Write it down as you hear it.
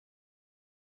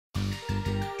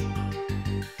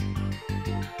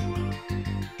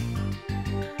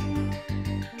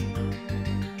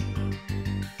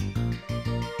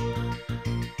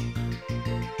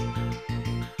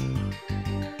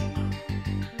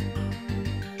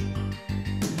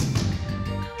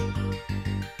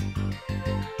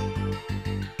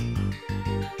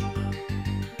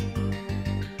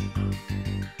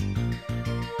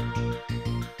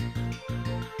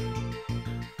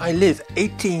I live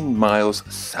 18 miles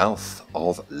south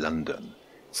of London,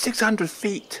 600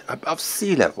 feet above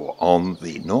sea level on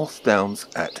the North Downs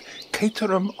at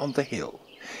Caterham on the Hill.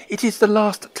 It is the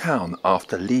last town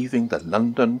after leaving the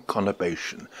London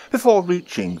conurbation before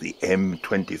reaching the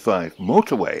M25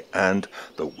 motorway and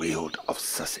the Weald of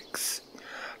Sussex.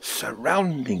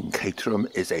 Surrounding Caterham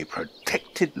is a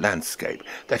protected landscape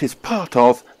that is part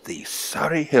of the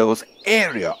Surrey Hills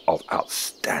area of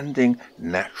outstanding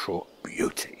natural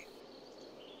beauty.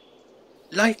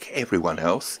 Like everyone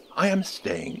else, I am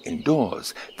staying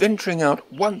indoors, venturing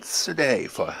out once a day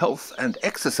for health and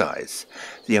exercise.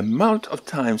 The amount of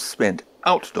time spent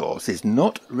outdoors is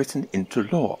not written into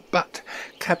law, but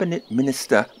Cabinet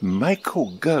Minister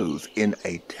Michael Gove in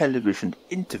a television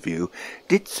interview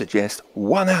did suggest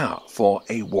 1 hour for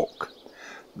a walk.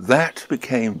 That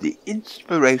became the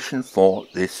inspiration for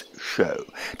this show,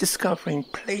 discovering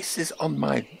places on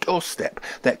my doorstep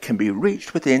that can be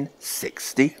reached within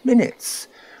 60 minutes.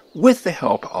 With the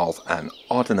help of an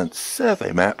ordnance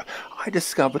survey map, I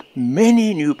discovered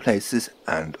many new places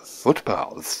and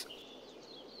footpaths.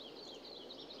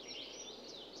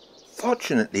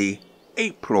 Fortunately,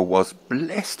 April was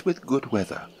blessed with good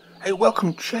weather, a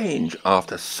welcome change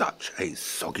after such a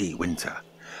soggy winter.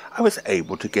 I was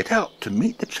able to get out to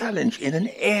meet the challenge in an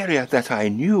area that I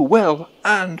knew well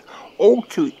and all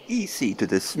too easy to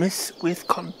dismiss with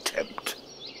contempt.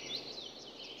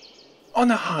 On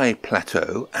a high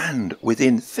plateau and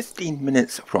within 15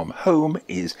 minutes from home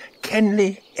is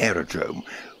Kenley Aerodrome,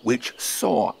 which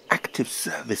saw active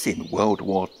service in World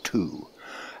War II.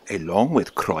 Along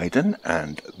with Croydon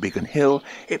and Biggin Hill,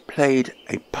 it played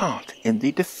a part in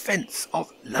the defence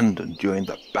of London during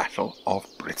the Battle of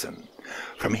Britain.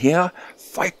 From here,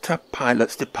 fighter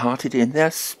pilots departed in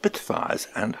their Spitfires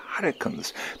and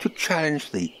Hurricanes to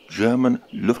challenge the German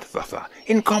Luftwaffe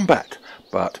in combat,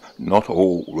 but not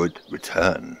all would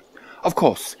return. Of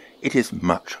course, it is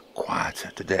much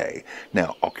quieter today,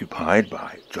 now occupied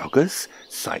by joggers,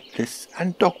 cyclists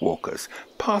and dog walkers,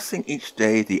 passing each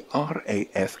day the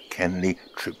RAF Kenley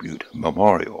Tribute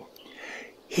Memorial.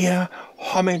 Here,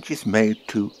 homage is made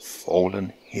to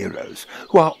fallen heroes,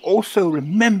 who are also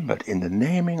remembered in the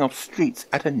naming of streets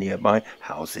at a nearby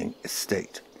housing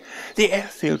estate. The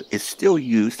airfield is still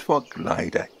used for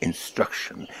glider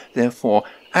instruction, therefore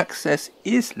access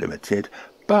is limited,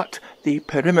 but the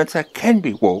perimeter can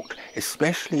be walked,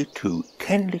 especially to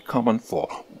Kenley Common for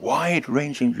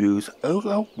wide-ranging views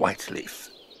over Whiteleaf.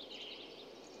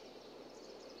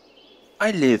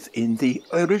 I live in the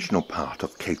original part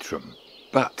of Caterham,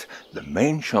 but the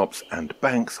main shops and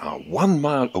banks are 1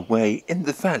 mile away in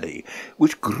the valley,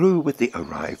 which grew with the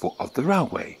arrival of the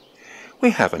railway. We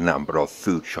have a number of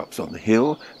food shops on the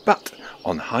hill, but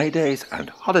on high days and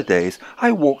holidays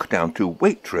I walk down to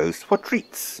Waitrose for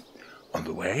treats. On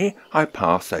the way I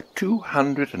pass a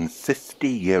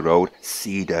 250-year-old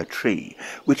cedar tree,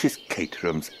 which is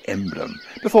Caterham's emblem,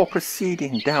 before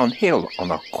proceeding downhill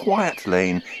on a quiet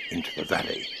lane into the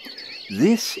valley.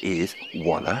 This is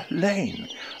Waller Lane,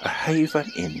 a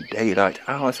haven in daylight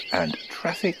hours and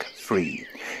traffic-free.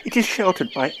 It is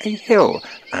sheltered by a hill,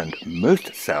 and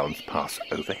most sounds pass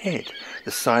overhead,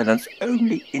 the silence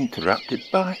only interrupted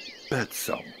by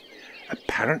birdsong.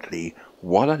 Apparently,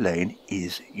 Waller Lane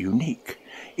is unique.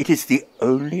 It is the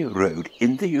only road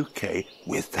in the UK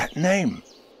with that name.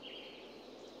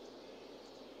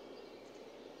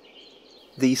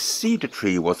 The cedar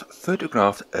tree was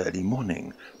photographed early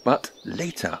morning, but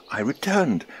later I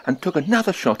returned and took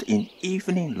another shot in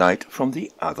evening light from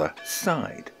the other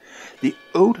side. The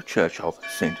old church of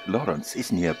St. Lawrence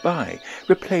is nearby,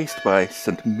 replaced by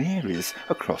St. Mary's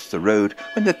across the road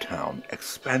when the town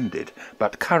expanded,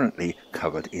 but currently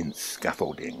covered in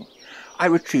scaffolding. I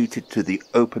retreated to the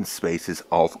open spaces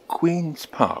of Queen's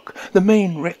Park, the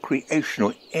main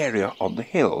recreational area on the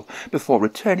hill, before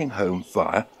returning home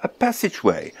via a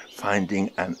passageway, finding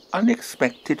an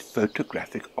unexpected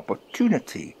photographic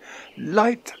opportunity.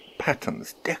 Light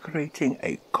patterns decorating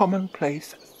a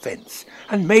commonplace fence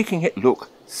and making it look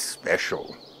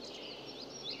special.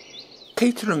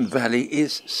 Caterham Valley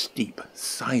is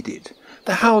steep-sided,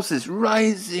 the houses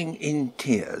rising in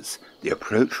tiers, the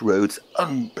approach roads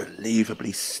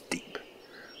unbelievably steep.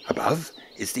 Above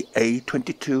is the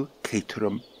A22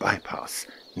 Caterham bypass,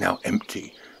 now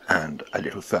empty, and a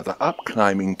little further up,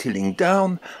 climbing Tilling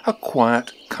Down, a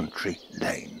quiet country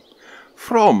lane.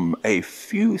 From a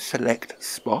few select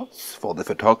spots for the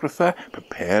photographer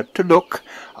prepared to look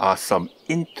are some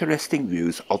interesting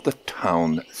views of the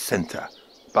town centre,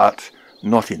 but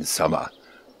not in summer.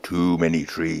 Too many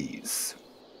trees.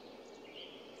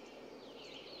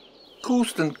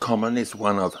 Coulsdon Common is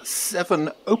one of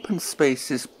 7 open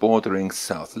spaces bordering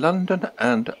South London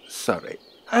and Surrey,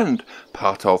 and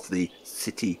part of the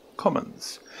City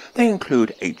Commons. They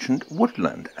include ancient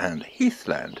woodland and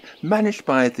heathland managed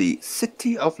by the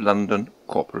City of London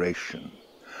Corporation.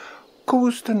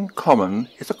 Coulsdon Common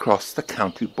is across the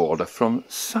county border from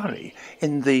Surrey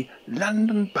in the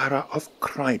London Borough of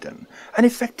Croydon, an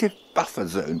effective buffer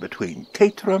zone between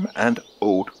Caterham and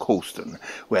Old Coulsdon,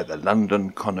 where the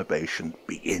London conurbation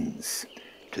begins.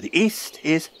 To the east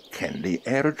is Kenley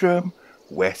Aerodrome,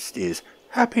 west is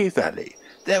Happy Valley,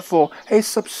 therefore a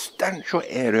substantial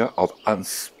area of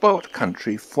unspoilt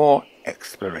country for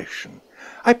exploration.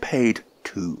 I paid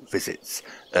 2 visits,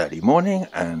 early morning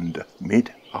and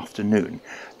mid-afternoon,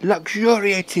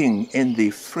 luxuriating in the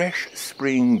fresh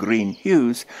spring green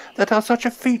hues that are such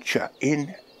a feature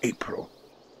in April.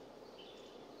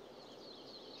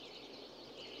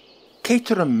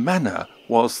 Caterham Manor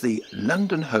was the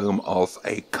London home of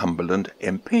a Cumberland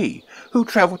MP who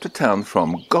travelled to town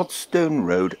from Godstone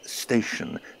Road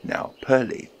Station, now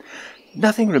Purley.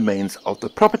 Nothing remains of the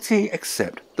property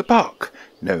except the park,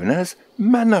 known as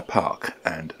Manor Park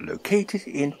and located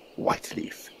in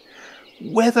Whiteleaf.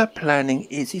 Weather planning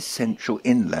is essential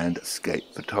in landscape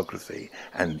photography,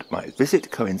 and my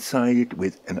visit coincided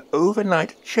with an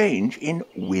overnight change in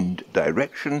wind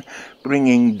direction,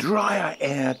 bringing drier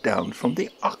air down from the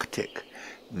Arctic.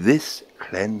 This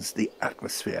cleansed the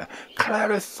atmosphere,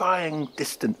 clarifying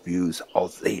distant views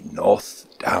of the North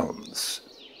Downs.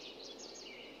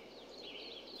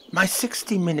 My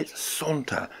 60-minute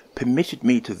saunter permitted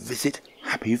me to visit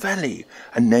Happy Valley,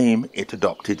 a name it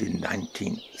adopted in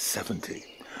 1970.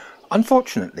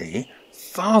 Unfortunately,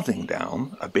 farthing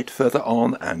down, a bit further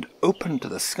on and open to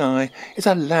the sky, is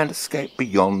a landscape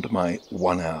beyond my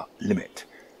 1-hour limit,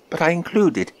 but I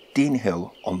included Dean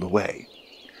Hill on the way.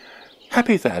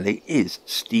 Happy Valley is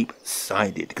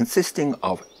steep-sided, consisting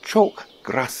of chalk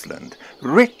grassland,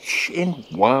 rich in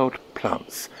wild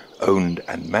plants, owned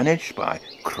and managed by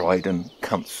Croydon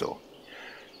Council.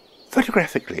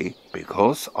 Photographically,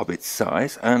 because of its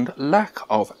size and lack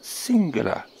of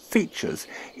singular features,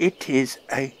 it is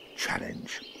a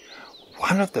challenge.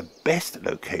 One of the best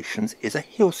locations is a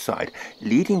hillside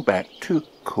leading back to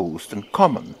Coulsdon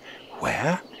Common,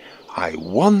 where I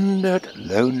wandered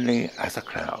lonely as a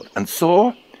cloud and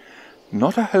saw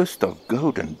not a host of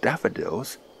golden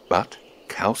daffodils, but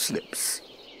cowslips.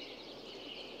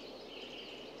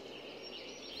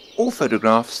 All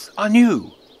photographs are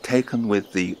new, taken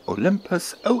with the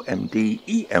Olympus OMD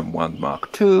EM1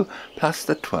 Mark II plus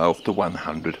the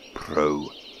 12-100 Pro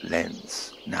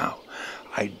lens. Now,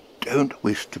 I don't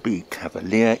wish to be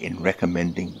cavalier in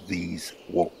recommending these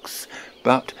walks,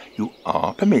 but you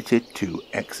are permitted to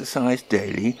exercise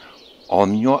daily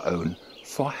on your own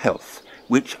for health,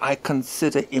 which I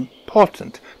consider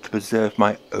important to preserve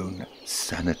my own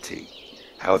sanity.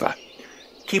 However,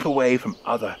 keep away from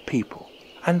other people.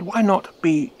 And why not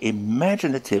be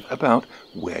imaginative about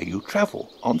where you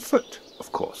travel, on foot,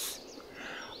 of course.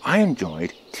 I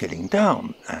enjoyed Tilling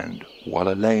Down and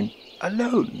Waller Lane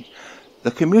alone. The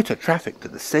commuter traffic to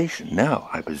the station now,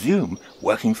 I presume,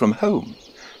 working from home.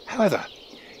 However,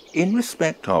 in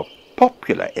respect of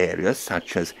popular areas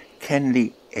such as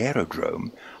Kenley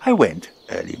Aerodrome, I went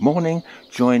early morning,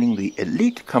 joining the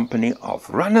elite company of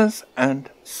runners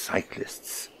and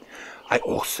cyclists. I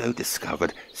also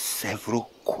discovered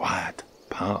several quiet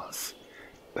paths.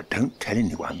 But don't tell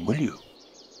anyone, will you?